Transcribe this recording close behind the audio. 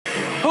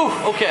Whew,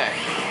 okay.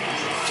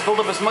 Let's build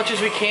up as much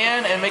as we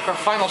can and make our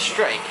final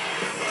strike.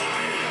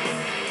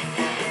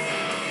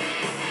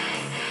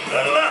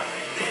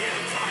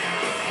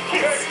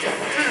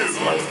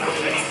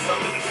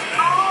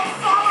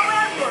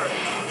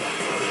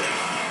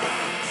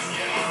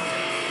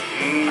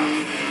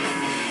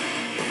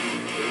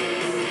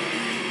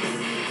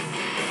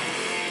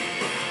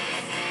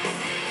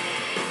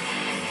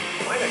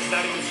 My neck's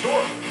not even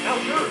sore.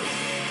 How's yours?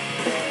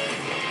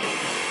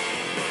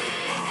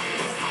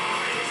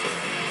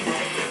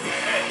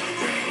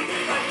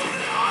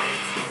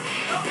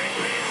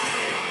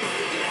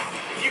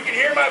 If you can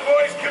hear my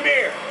voice, come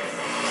here.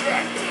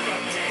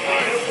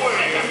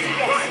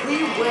 We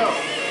will.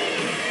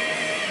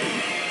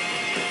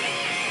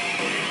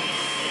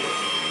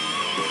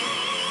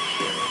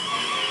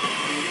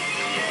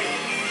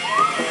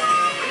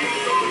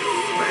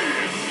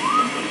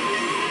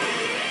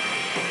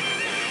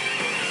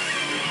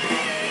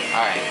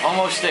 Alright,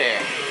 almost there.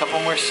 A couple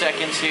more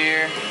seconds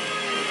here.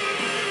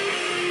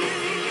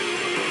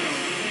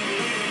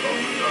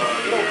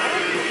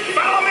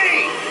 Follow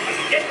me!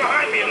 Get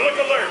behind me and look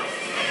alert.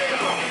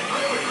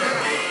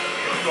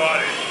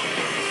 Got it.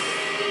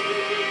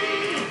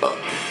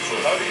 So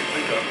how do you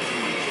think I'm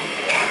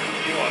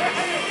doing?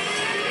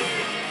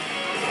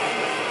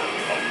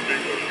 How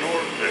big are your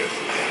fists?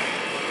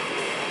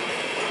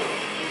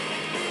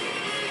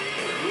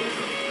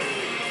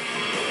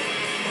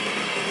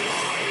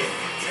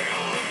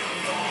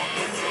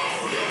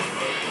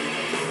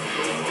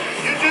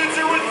 You dudes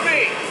are with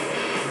me.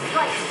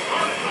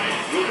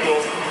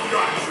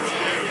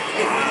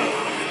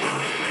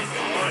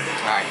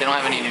 Alright, they don't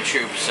have any new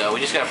troops, so we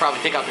just gotta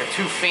probably take out their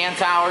 2 fan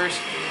towers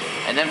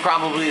and then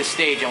probably the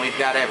stage, and we've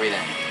got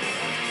everything.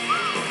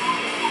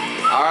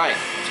 Alright,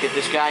 let's get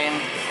this guy in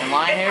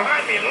line here.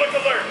 Behind me and look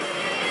alert.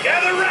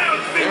 Gather round,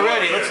 They're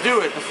ready, let's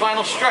do it. The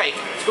final strike.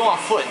 Let's go on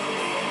foot.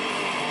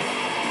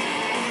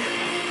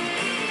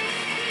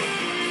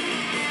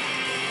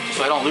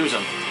 So I don't lose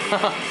them.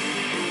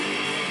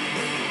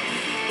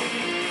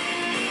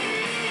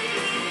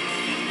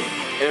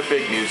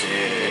 Epic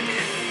music.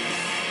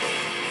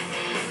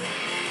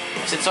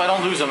 I said so I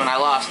don't lose them, and I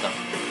lost them.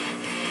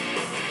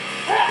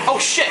 Oh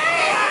shit!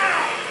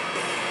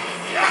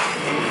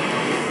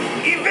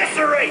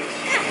 Eviscerate!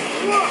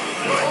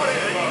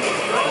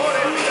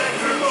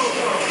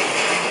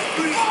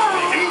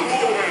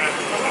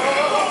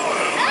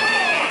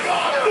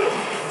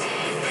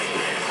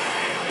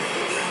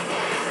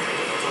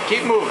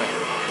 Keep moving.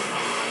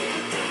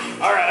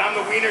 All right, I'm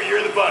the wiener,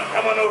 you're the bun.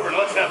 Come on over and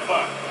let's have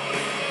fun.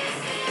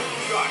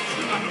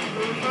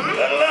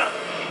 Settle up.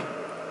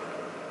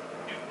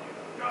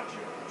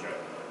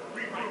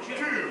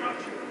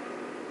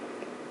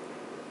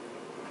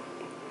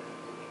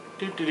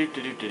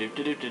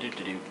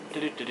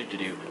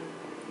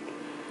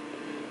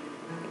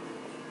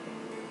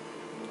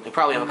 They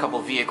probably have a couple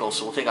vehicles,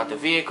 so we'll take out the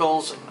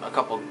vehicles, a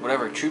couple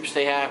whatever troops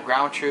they have,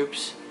 ground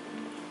troops.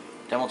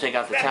 Then we'll take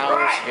out the towers.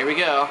 Right. Here we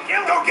go.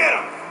 Go get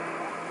him.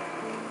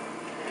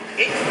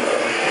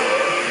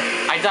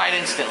 I died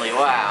instantly.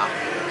 Wow.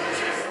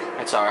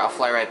 That's alright. I'll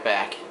fly right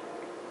back.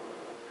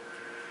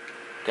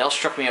 They all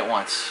struck me at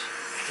once.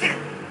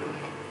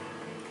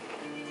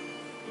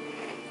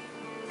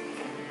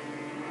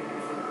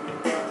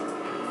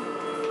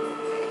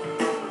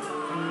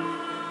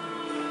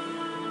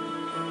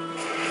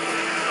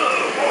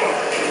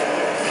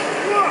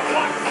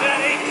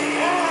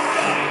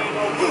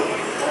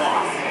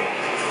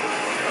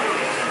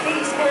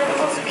 These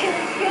animals are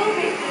gonna kill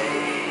me.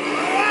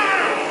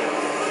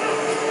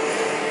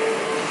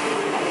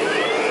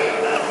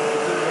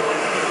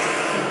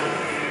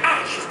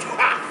 Ah, she's too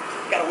hot.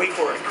 Gotta wait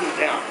for her to cool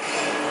down.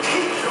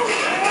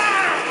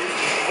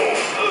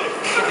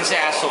 Get this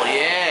asshole,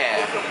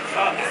 yeah.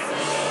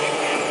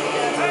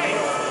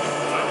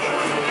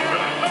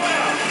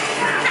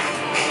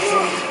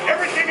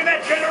 Everything in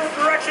that general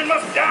direction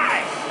must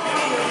die.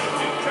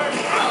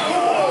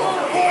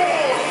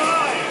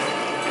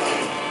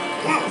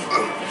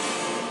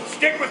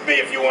 Stick with me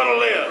if you want to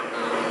live.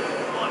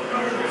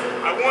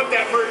 I want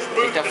that merge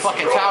booth. Take that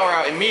fucking tower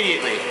out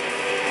immediately.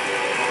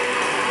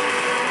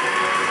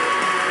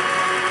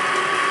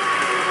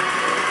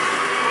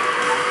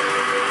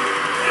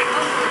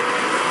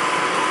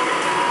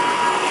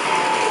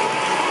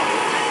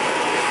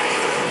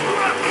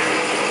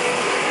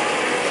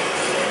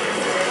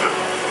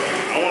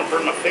 I don't want to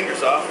burn my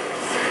fingers off.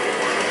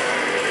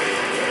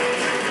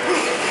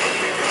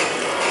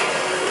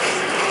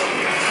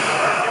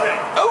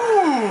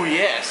 Oh,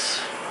 yes.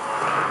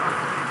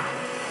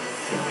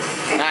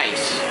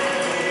 Nice.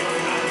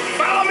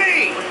 Follow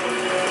me!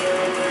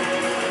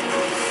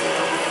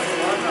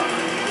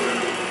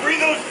 Free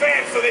those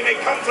fans so they may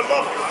come to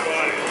love us.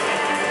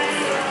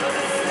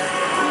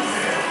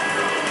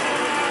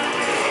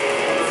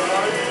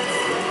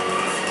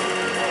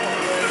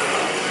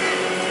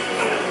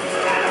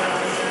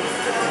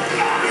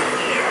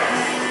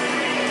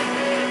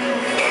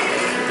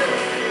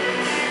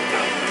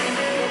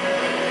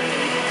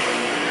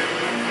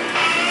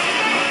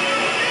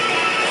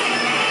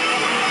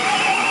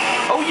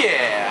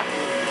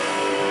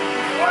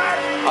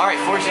 Alright,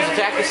 forces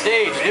attack the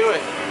stage. Do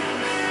it.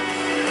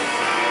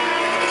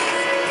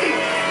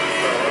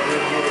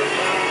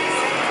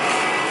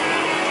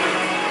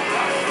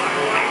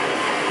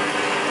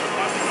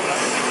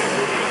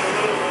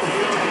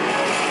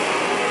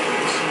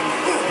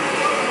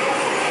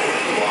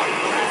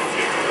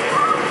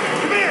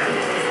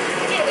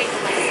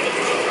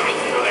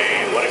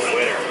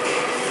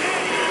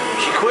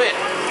 Quit.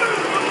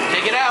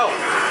 Take it out.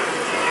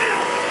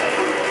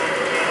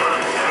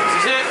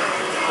 This is it.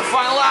 The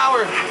final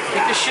hour.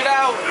 Take this shit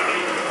out.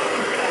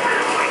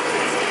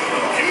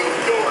 You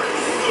dorks.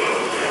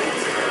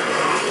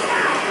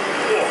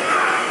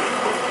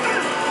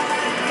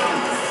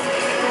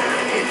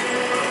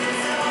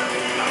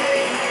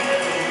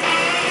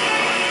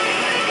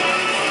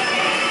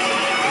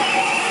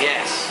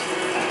 Yes.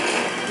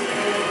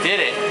 Did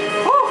it.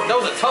 Woo! That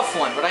was a tough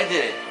one, but I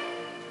did it.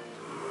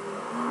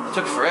 It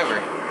took forever.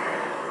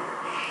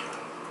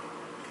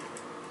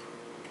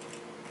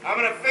 I'm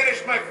gonna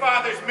finish my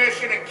father's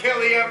mission and kill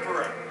the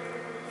Emperor.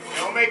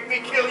 Don't make me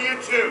kill you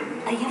too.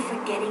 Are you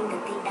forgetting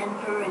that the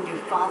Emperor and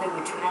your father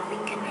were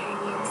traveling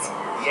companions?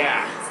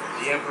 Yeah,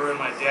 the Emperor and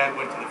my dad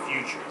went to the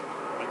future.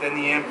 But then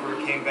the Emperor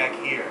came back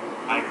here,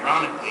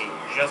 ironically,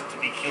 just to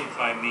be killed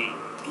by me.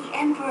 The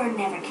Emperor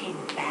never came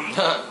back.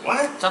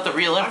 What? It's not the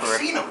real Emperor. I've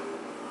seen him.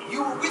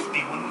 You were with me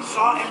when we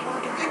saw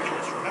Emperor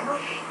Ridiculous, remember?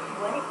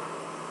 What?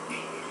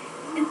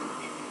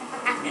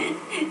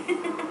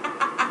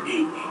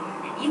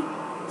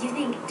 You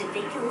think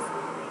Ridiculous?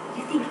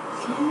 You think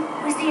he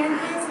was the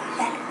Emperor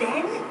back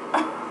then?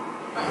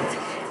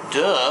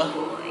 Duh.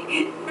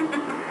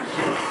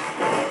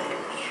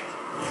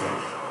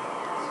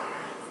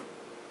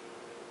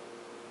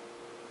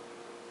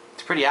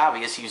 It's pretty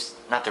obvious he's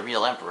not the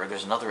real Emperor.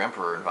 There's another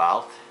Emperor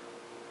involved.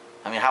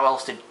 I mean, how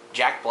else did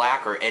Jack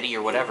Black or Eddie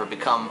or whatever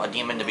become a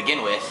demon to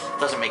begin with?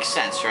 Doesn't make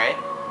sense, right?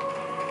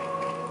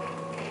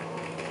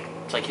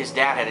 It's like his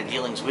dad had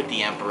dealings with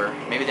the Emperor.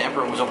 Maybe the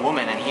Emperor was a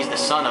woman and he's the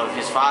son of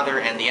his father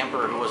and the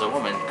Emperor who was a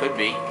woman. Could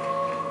be.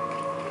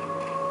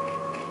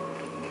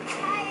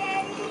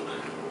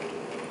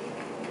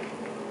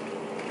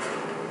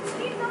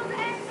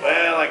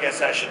 Well, I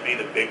guess I should be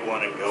the big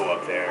one and go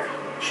up there.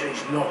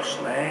 She's lost,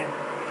 man.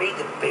 Be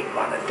the big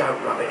one and don't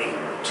rub it in.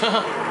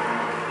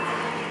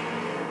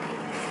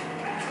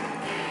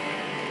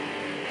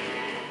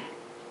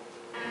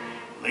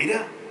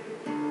 Lita?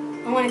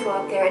 I want to go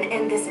up there and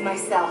end this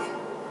myself.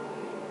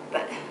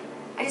 But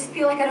I just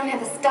feel like I don't have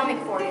the stomach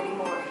for it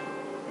anymore.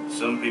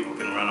 Some people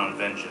can run on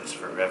vengeance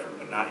forever,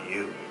 but not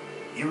you.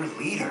 You're a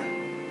leader.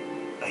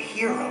 A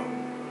hero.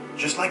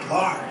 Just like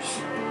Lars.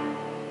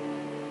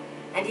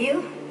 And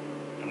you?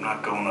 I'm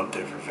not going up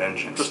there for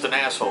vengeance. Just an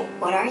asshole.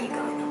 What are you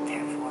going up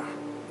there for?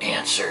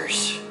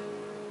 Answers.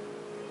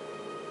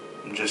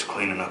 I'm just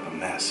cleaning up a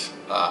mess.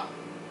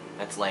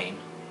 That's lame.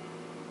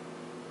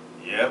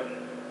 Yep.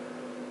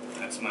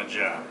 That's my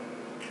job.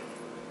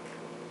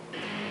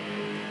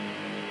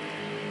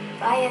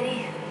 Bye,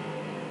 Eddie.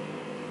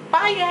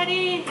 Bye,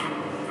 Eddie.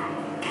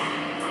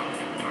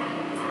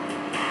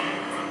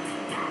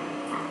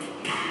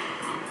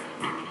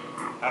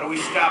 How do we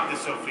stop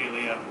this,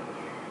 Ophelia?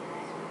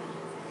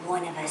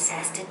 One of us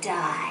has to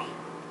die.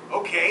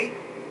 Okay.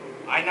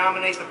 I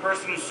nominate the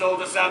person who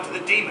sold us out to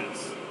the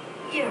demons.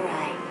 You're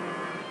right.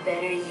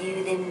 Better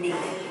you than me.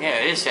 Yeah,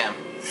 it is him.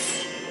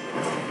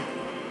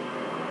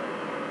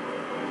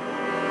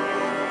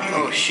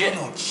 Oh, shit. You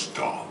cannot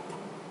stop.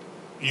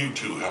 You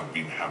two have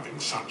been having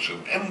such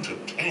an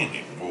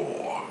entertaining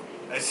war.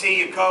 I see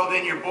you called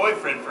in your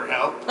boyfriend for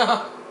help.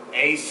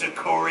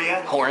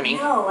 Secoria? Horny.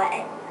 No,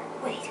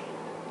 wait.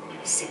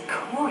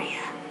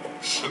 Secoria?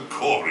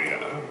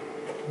 Secoria?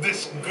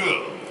 This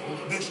girl,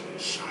 this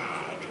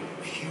sad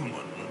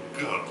human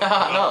girl.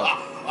 No,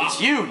 it's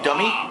you,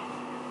 dummy.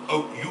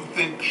 Oh, you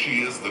think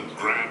she is the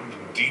grand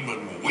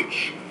demon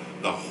witch?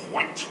 The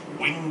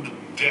white-winged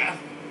death?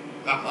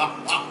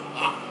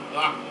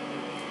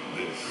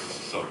 This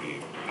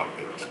sorry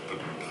puppet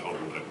couldn't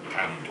hold a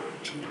candle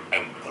to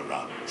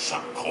Emperor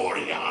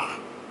Secoria.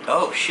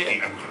 Oh, shit.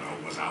 The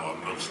Emperor was our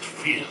most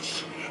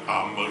fierce,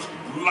 our most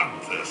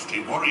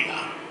bloodthirsty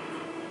warrior.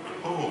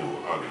 Oh,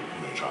 I'll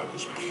admit I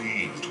was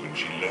pleased when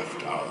she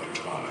left our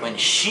time. When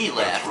she The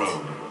left?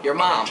 throne Your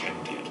mom.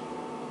 unattended.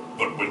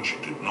 But when she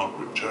did not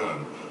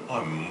return,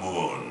 I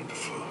mourned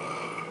for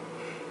her.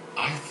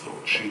 I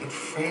thought she had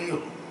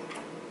failed.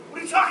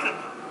 What are you talking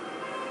about?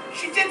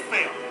 She did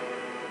fail.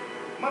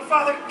 My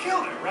father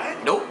killed her, right?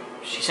 Nope.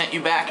 She sent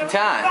you back in Never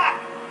came time.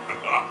 back.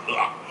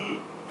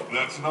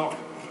 That's not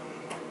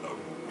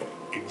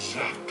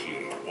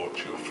exactly what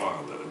your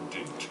father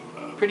did to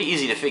her. Pretty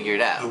easy to figure it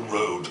The out.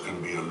 road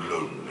can be a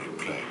lonely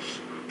place,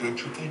 don't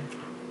you think?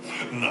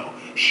 No,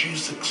 she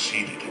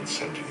succeeded in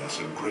sending us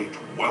a great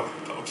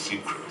wealth of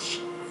secrets.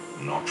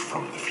 Not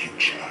from the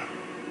future,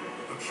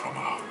 but from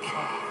our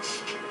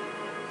past.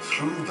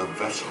 Through the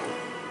vessel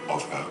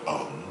of her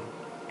own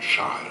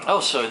child. Oh,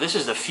 so this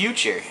is the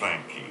future.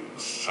 Thank you,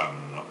 son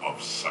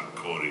of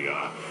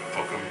Secoria,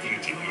 for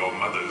completing your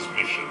mother's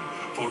mission,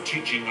 for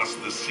teaching us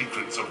the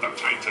secrets of the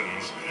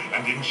Titans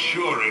and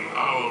ensuring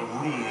our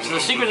rule. So the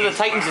secret of the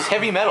Titans is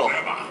heavy metal.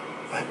 Forever.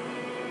 But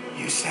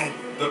you said...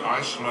 That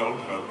I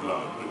smelled her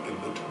blood in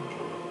the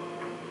temple.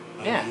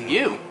 Yeah,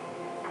 you.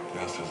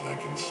 Just as I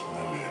can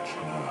smell it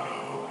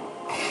now.